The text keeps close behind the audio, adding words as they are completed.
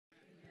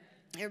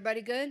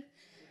Everybody good?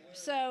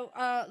 So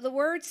the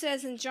word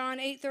says in John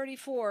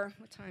 8:34,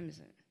 what time is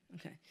it?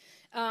 Okay.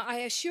 I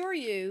assure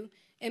you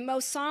and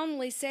most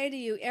solemnly say to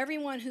you,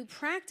 everyone who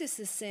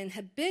practices sin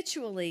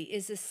habitually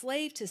is a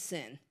slave to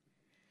sin.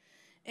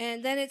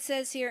 And then it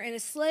says here, and a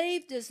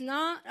slave does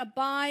not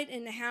abide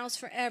in the house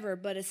forever,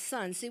 but a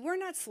son. See, we're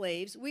not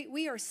slaves.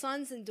 We are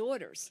sons and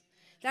daughters.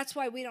 That's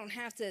why we don't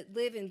have to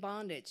live in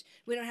bondage.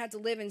 We don't have to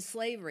live in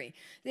slavery.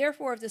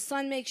 Therefore, if the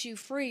Son makes you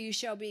free, you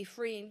shall be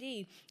free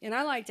indeed. And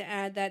I like to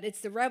add that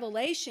it's the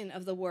revelation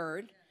of the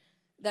word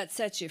that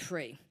sets you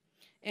free.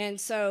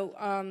 And so,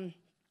 and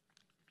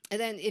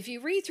then if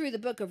you read through the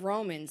book of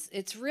Romans,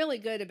 it's really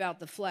good about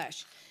the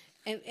flesh.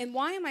 And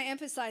why am I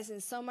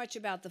emphasizing so much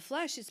about the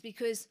flesh? It's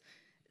because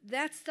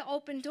that's the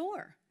open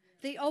door.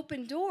 The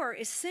open door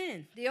is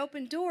sin. The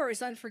open door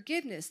is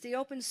unforgiveness. The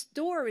open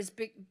door is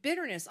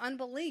bitterness,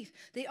 unbelief.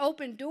 The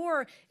open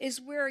door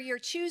is where you're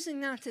choosing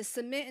not to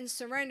submit and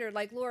surrender.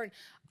 Like, Lord,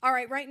 all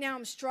right, right now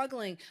I'm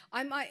struggling.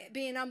 I might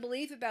be in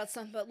unbelief about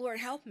something, but Lord,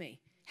 help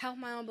me. Help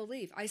my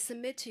unbelief. I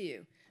submit to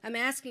you. I'm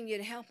asking you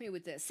to help me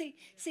with this.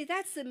 See,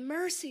 that's the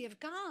mercy of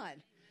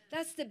God.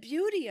 That's the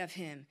beauty of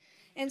him.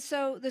 And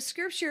so the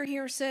scripture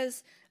here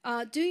says,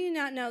 do you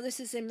not know, this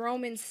is in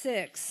Romans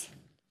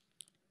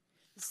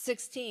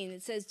 6:16,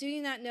 it says, do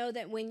you not know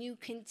that when you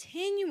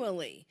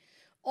continually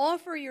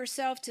offer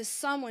yourself to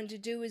someone to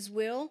do his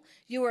will,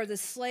 you are the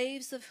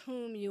slaves of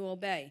whom you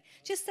obey?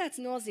 Just that's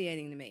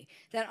nauseating to me,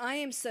 that I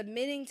am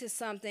submitting to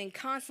something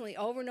constantly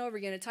over and over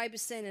again, a type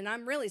of sin, and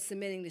I'm really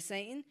submitting to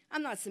Satan.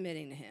 I'm not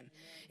submitting to him.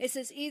 It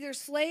says either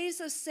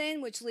slaves of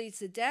sin, which leads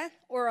to death,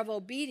 or of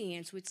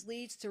obedience, which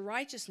leads to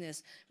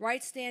righteousness,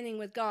 right standing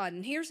with God.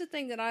 And here's the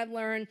thing that I've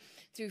learned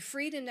through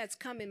freedom that's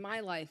come in my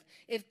life.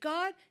 If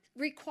God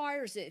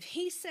requires it, if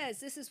he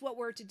says this is what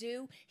we're to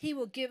do, he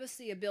will give us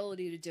the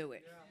ability to do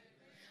it.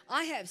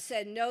 I have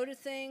said no to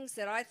things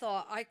that I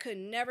thought I could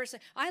never say.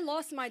 I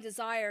lost my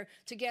desire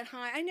to get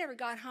high. I never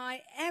got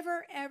high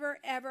ever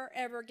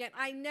again.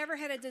 I never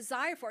had a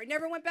desire for it.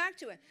 Never went back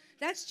to it.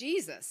 That's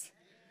Jesus.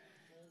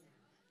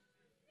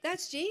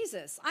 That's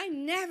Jesus. I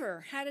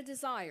never had a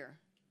desire.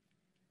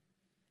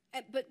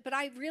 But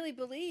I really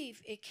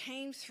believe it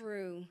came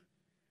through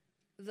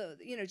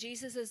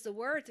Jesus is the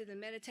word, through the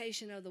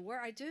meditation of the word.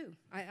 I do.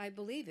 I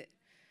believe it.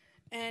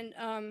 And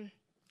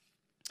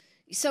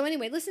so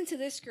anyway, listen to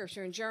this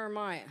scripture in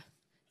Jeremiah.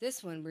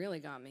 This one really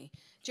got me.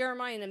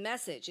 Jeremiah in a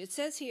Message. It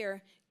says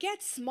here,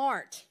 get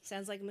smart.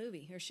 Sounds like a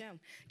movie or show.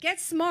 Get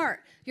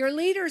smart. Your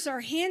leaders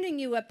are handing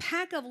you a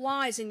pack of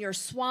lies and you're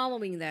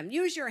swallowing them.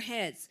 Use your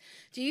heads.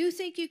 Do you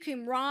think you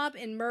can rob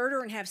and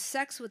murder and have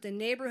sex with the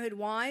neighborhood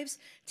wives,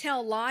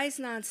 tell lies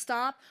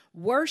nonstop,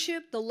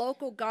 worship the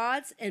local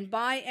gods, and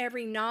buy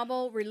every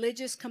novel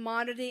religious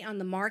commodity on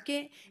the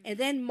market, and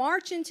then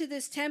march into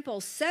this temple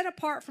set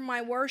apart for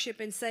my worship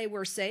and say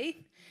we're safe?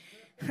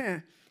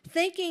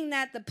 Thinking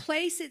that the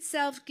place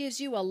itself gives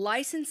you a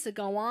license to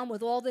go on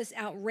with all this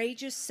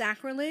outrageous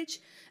sacrilege,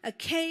 a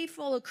cave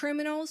full of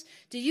criminals?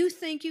 Do you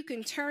think you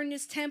can turn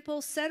this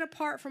temple set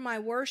apart for my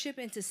worship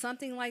into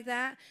something like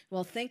that?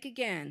 Well, think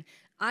again.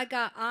 I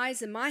got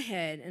eyes in my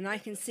head and I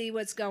can see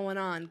what's going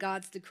on.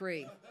 God's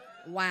decree.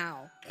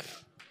 Wow.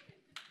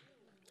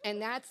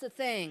 And that's the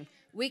thing.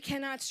 We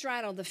cannot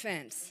straddle the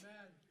fence.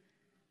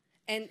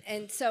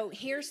 And so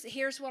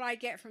here's what I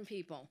get from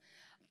people.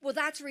 Well,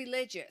 that's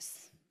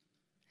religious.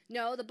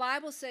 No, the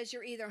Bible says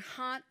you're either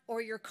hot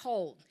or you're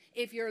cold.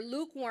 If you're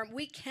lukewarm,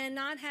 we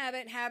cannot have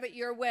it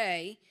your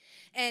way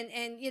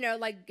and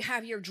like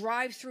have your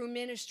drive-through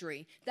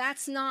ministry.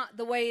 That's not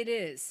the way it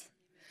is.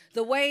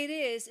 The way it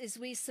is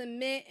we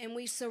submit and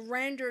we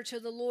surrender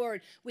to the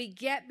Lord. We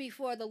get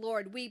before the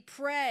Lord. We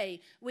pray.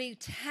 We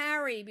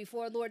tarry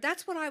before the Lord.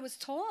 That's what I was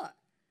taught.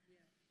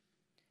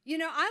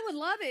 I would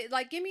love it.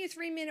 Like, give me a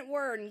 3-minute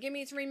word and give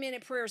me a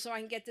 3-minute prayer so I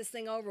can get this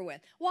thing over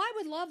with. Well, I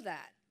would love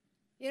that.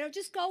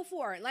 Just go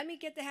for it. Let me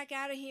get the heck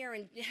out of here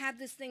and have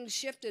this thing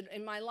shifted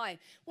in my life.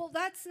 Well,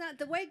 that's not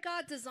the way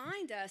God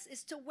designed us,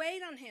 is to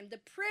wait on him. The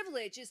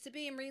privilege is to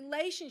be in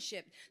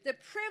relationship. The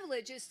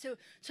privilege is to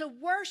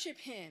worship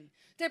him.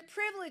 The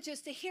privilege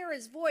is to hear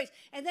his voice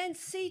and then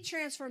see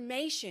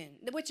transformation,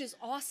 which is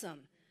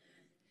awesome.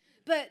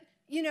 But,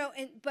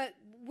 but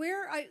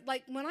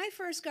when I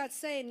first got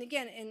saved, and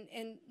again,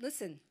 and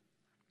listen,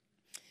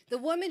 the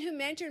woman who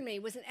mentored me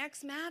was an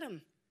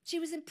ex-madam. She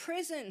was in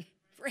prison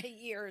for 8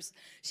 years.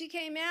 She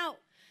came out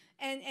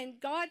and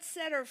God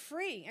set her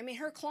free. I mean,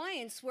 her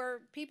clients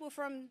were people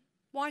from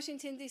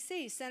Washington,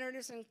 D.C.,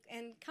 senators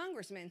and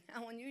congressmen.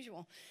 How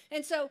unusual.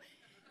 And so,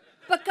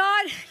 but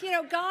God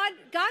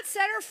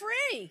set her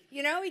free.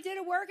 He did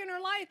a work in her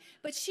life.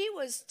 But she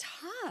was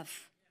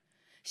tough.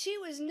 She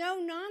was no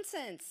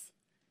nonsense.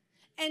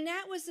 And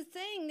that was the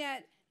thing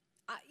that,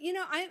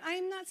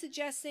 I'm not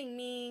suggesting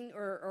mean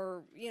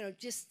or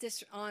just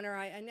dishonor.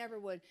 I never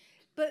would.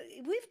 But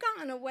we've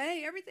gotten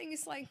away. Everything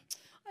is like,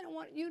 I don't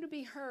want you to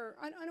be hurt.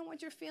 I don't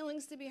want your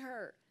feelings to be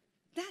hurt.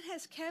 That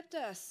has kept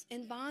us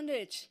in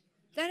bondage.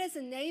 That has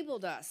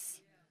enabled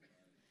us.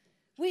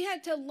 We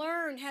had to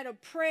learn how to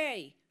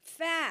pray,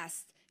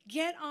 fast,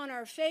 get on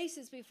our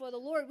faces before the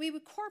Lord. We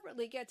would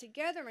corporately get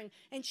together,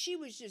 and she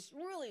was just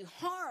really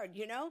hard,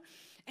 you know.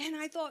 And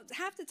I thought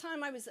half the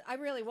time I was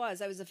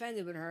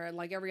offended with her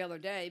like every other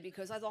day,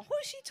 because I thought, who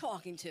is she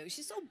talking to?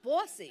 She's so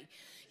bossy,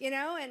 you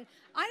know, and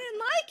I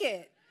didn't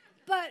like it.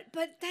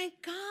 But thank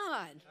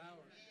God.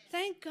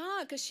 Thank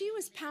God, because she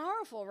was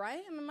powerful,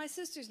 right? I mean, my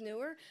sisters knew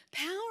her.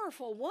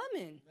 Powerful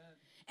woman.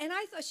 And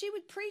I thought she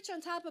would preach on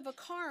top of a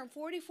car on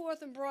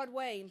 44th and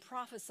Broadway and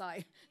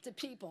prophesy to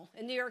people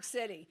in New York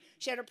City.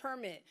 She had a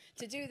permit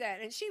to do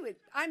that. And she would,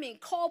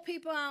 call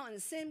people out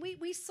and sin.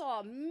 We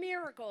saw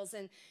miracles.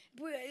 And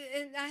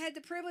I had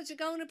the privilege of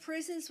going to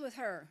prisons with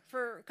her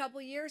for a couple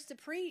of years to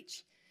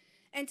preach.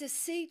 And to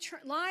see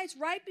lives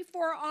right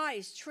before our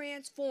eyes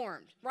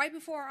transformed, right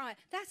before our eyes.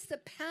 That's the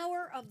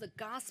power of the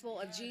gospel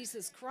of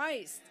Jesus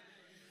Christ.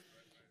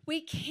 We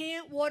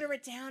can't water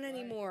it down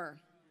anymore.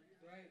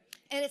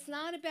 And it's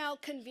not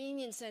about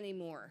convenience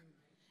anymore.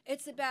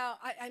 It's about,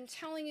 I'm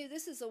telling you,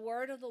 this is the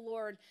word of the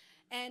Lord.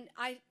 And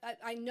I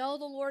know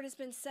the Lord has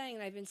been saying,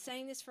 and I've been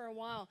saying this for a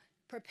while,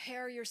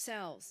 prepare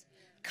yourselves.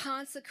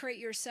 Consecrate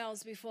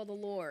yourselves before the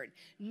Lord.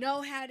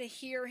 Know how to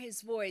hear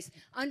his voice.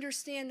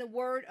 Understand the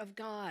word of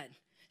God.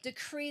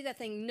 Decree that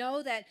thing.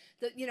 Know that,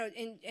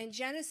 in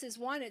Genesis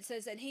 1, it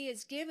says that he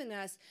has given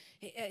us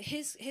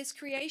his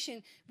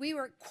creation. We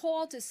were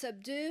called to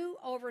subdue,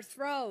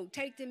 overthrow,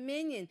 take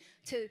dominion,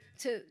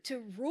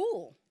 to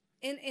rule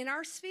in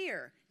our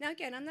sphere. Now,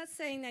 again, I'm not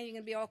saying that you're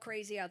going to be all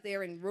crazy out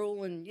there and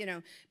rule and,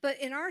 but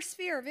in our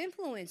sphere of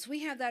influence, we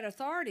have that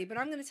authority. But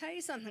I'm going to tell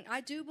you something. I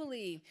do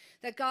believe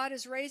that God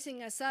is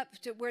raising us up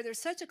to where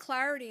there's such a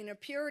clarity and a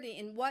purity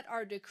in what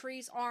our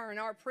decrees are and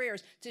our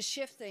prayers to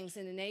shift things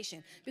in the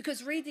nation.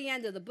 Because read the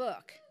end of the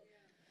book.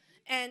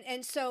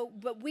 And so,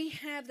 but we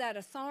have that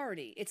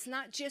authority. It's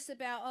not just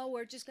about,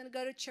 we're just going to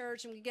go to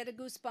church and we get a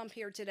goosebump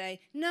here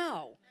today.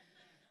 No.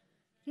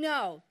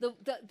 No,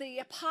 the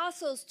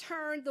apostles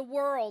turned the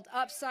world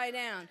upside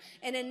down.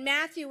 And in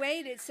Matthew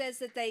 8, it says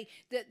that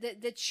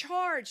the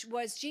charge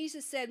was,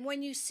 Jesus said,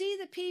 when you see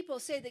the people,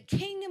 say the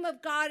kingdom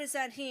of God is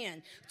at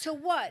hand. To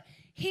what?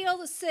 Heal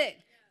the sick,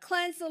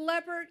 cleanse the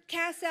leper,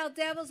 cast out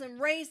devils,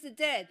 and raise the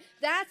dead.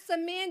 That's the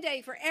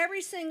mandate for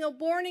every single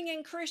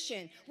born-again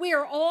Christian. We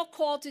are all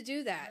called to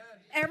do that.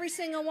 Every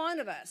single one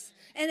of us.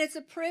 And it's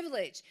a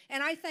privilege.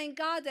 And I thank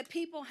God that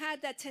people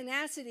had that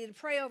tenacity to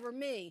pray over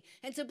me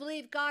and to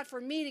believe God for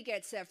me to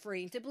get set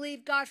free, to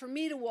believe God for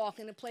me to walk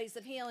in a place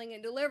of healing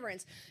and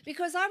deliverance,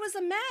 because I was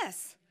a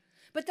mess.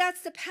 But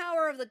that's the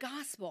power of the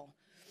gospel.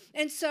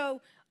 And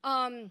so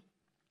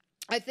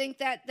I think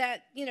that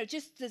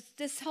just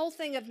this whole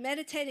thing of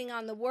meditating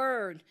on the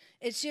word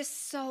is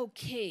just so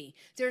key.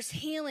 There's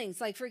healings.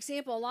 Like, for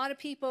example, a lot of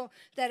people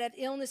that have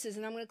illnesses,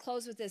 and I'm going to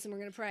close with this and we're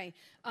going to pray,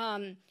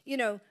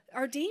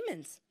 are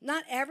demons.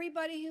 Not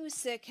everybody who is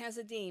sick has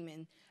a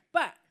demon,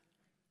 but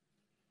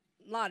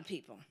a lot of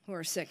people who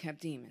are sick have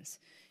demons.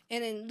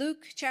 And in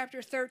Luke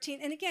chapter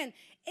 13, and again,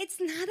 it's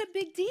not a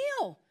big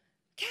deal.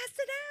 Cast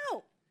it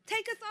out.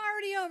 Take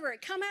authority over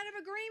it. Come out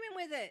of agreement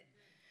with it.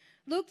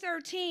 Luke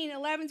 13,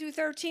 11 through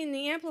 13,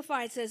 the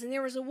Amplified says, and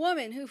there was a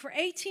woman who for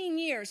 18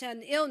 years had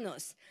an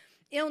illness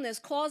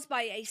caused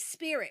by a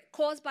spirit,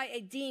 caused by a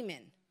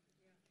demon.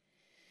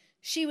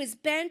 She was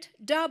bent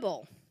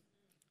double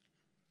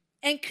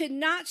and could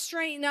not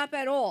straighten up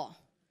at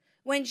all.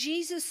 When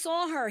Jesus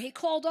saw her, he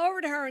called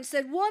over to her and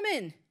said,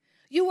 woman,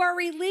 you are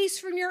released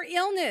from your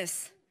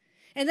illness.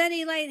 And then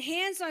he laid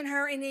hands on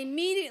her, and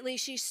immediately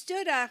she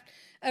stood up,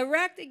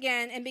 erect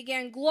again, and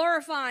began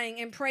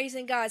glorifying and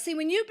praising God. See,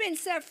 when you've been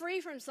set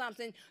free from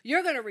something,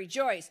 you're going to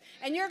rejoice,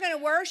 and you're going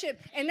to worship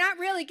and not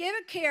really give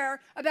a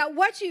care about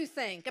what you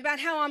think,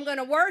 about how I'm going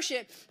to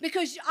worship,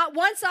 because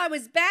once I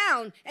was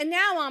bound, and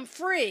now I'm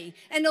free,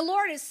 and the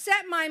Lord has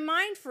set my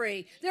mind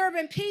free. There have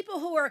been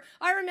people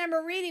I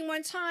remember reading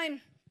one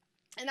time,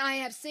 and I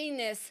have seen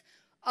this,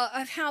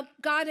 of how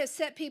God has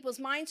set people's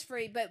minds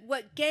free, but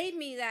what gave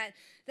me that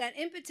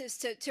impetus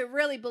to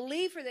really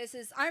believe for this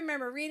is I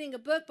remember reading a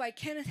book by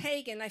Kenneth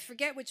Hagin. I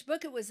forget which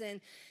book it was in,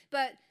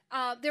 but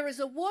there was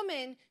a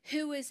woman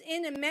who was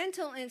in a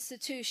mental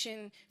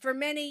institution for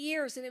many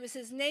years, and it was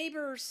his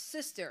neighbor's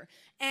sister,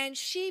 and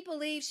she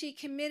believed she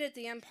committed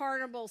the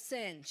unpardonable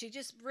sin. She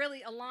just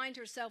really aligned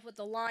herself with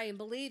the lie and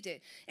believed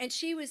it, and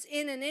she was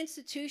in an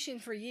institution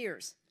for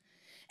years.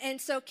 And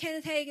so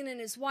Kenneth Hagin and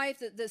his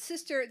wife, the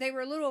sister, they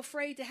were a little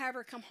afraid to have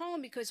her come home,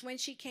 because when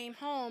she came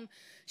home,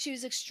 she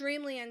was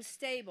extremely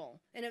unstable.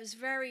 And it was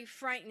very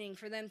frightening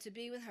for them to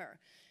be with her.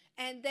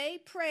 And they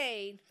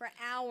prayed for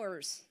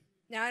hours.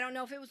 Now, I don't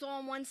know if it was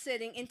all in one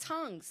sitting, in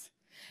tongues.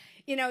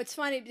 It's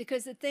funny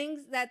because the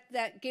things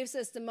that gives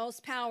us the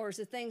most power is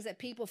the things that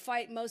people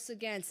fight most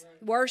against.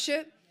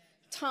 Worship,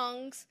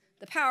 tongues,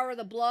 the power of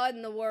the blood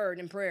and the word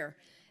and prayer.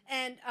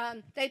 And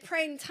they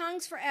prayed in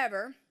tongues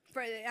forever.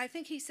 I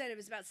think he said it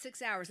was about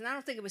 6 hours, and I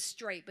don't think it was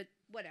straight, but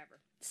whatever,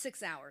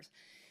 6 hours.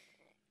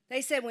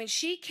 They said when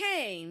she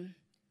came,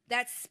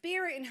 that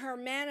spirit in her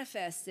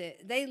manifested.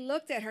 They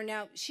looked at her.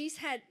 Now, she's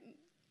had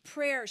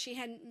prayer. She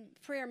had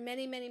prayer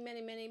many, many,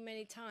 many, many,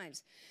 many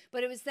times.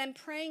 But it was them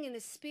praying in the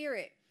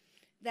spirit.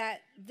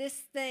 that this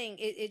thing,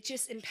 it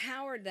just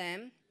empowered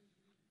them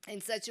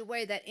in such a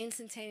way that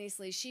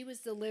instantaneously she was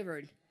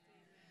delivered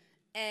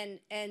and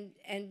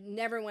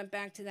never went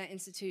back to that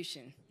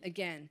institution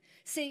again.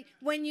 See,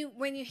 when you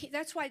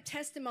that's why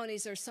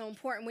testimonies are so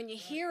important. When you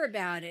hear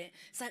about it,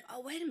 it's like,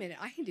 oh, wait a minute,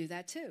 I can do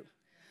that too.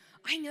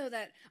 I know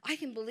that I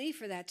can believe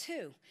for that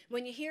too.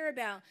 When you hear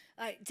about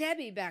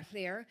Debbie back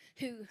there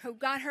who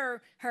got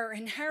her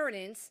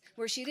inheritance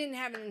where she didn't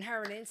have an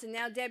inheritance, and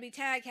now Debbie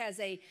Tagg has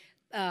a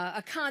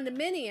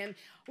condominium.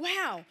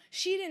 Wow,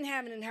 she didn't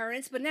have an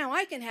inheritance, but now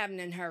I can have an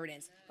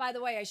inheritance. By the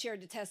way, I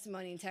shared the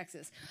testimony in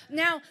Texas.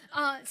 Now,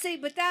 see,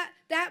 but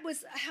that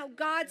was how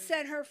God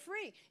set her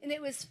free, and it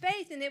was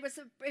faith, and it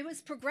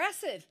was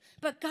progressive.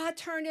 But God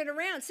turned it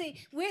around.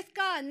 See, with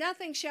God,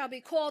 nothing shall be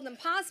called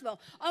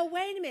impossible. Oh,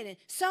 wait a minute,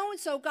 so and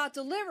so got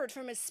delivered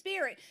from a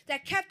spirit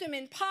that kept him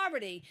in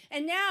poverty,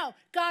 and now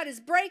God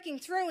is breaking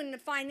through in the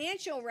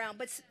financial realm.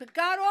 But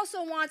God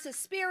also wants a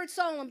spirit,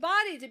 soul, and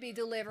body to be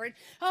delivered.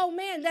 Oh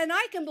man, then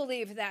I can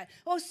believe that.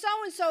 Oh, so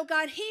and so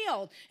got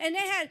healed, and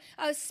they had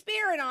a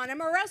spirit on him,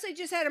 or else they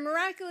just had a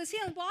miraculous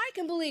healing. Well, I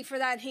can believe for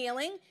that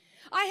healing.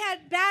 I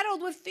had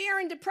battled with fear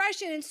and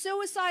depression and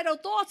suicidal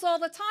thoughts all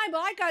the time, but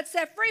I got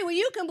set free. Well,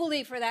 you can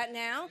believe for that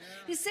now.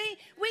 Yeah. You see,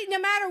 no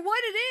matter what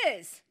it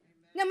is,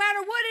 no matter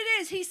what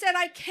it is, he said,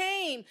 I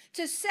came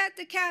to set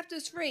the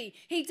captives free.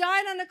 He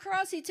died on the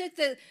cross. He took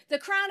the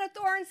crown of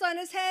thorns on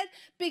his head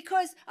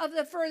because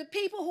for the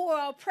people who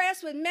are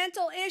oppressed with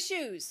mental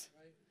issues.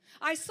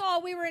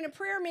 We were in a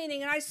prayer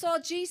meeting, and I saw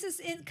Jesus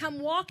come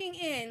walking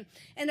in,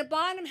 and the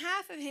bottom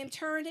half of him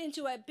turned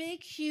into a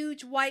big,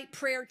 huge white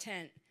prayer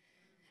tent.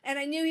 And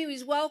I knew he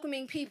was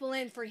welcoming people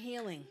in for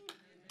healing.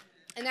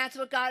 And that's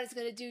what God is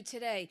going to do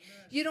today.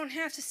 You don't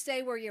have to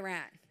stay where you're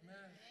at.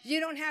 You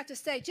don't have to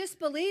stay. Just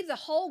believe the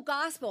whole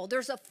gospel.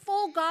 There's a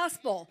full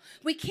gospel.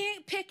 We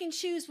can't pick and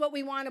choose what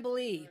we want to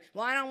believe.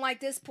 Well, I don't like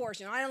this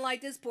portion. I don't like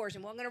this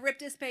portion. Well, I'm going to rip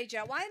this page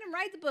out. Well, I didn't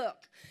write the book.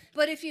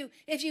 But if you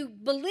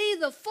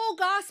believe the full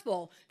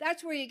gospel,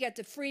 that's where you get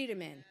the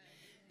freedom in.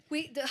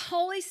 The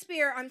Holy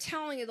Spirit, I'm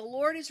telling you, the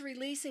Lord is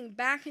releasing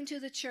back into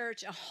the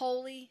church a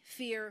holy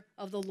fear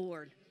of the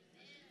Lord.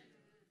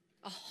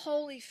 A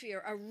holy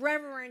fear, a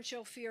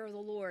reverential fear of the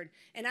Lord.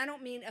 And I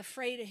don't mean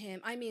afraid of him.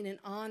 I mean an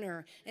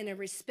honor and a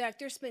respect.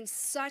 There's been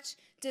such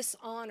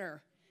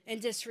dishonor and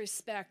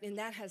disrespect, and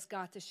that has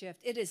got to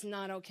shift. It is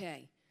not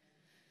okay.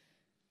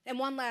 And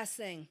one last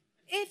thing.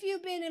 If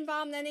you've been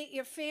involved in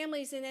your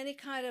family's in any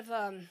kind of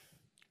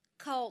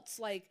cults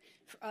like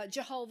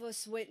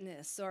Jehovah's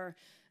Witness or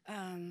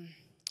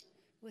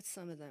what's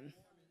some of them?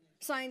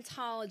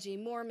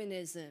 Scientology,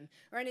 Mormonism,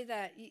 or any of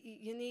that,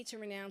 you need to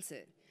renounce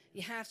it.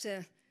 You have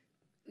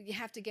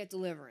to get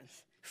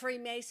deliverance.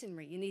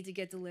 Freemasonry, you need to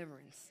get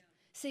deliverance.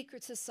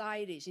 Secret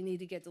societies, you need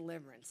to get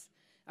deliverance.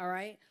 All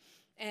right?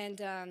 And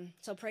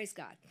so praise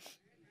God.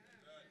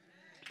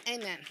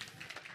 Amen.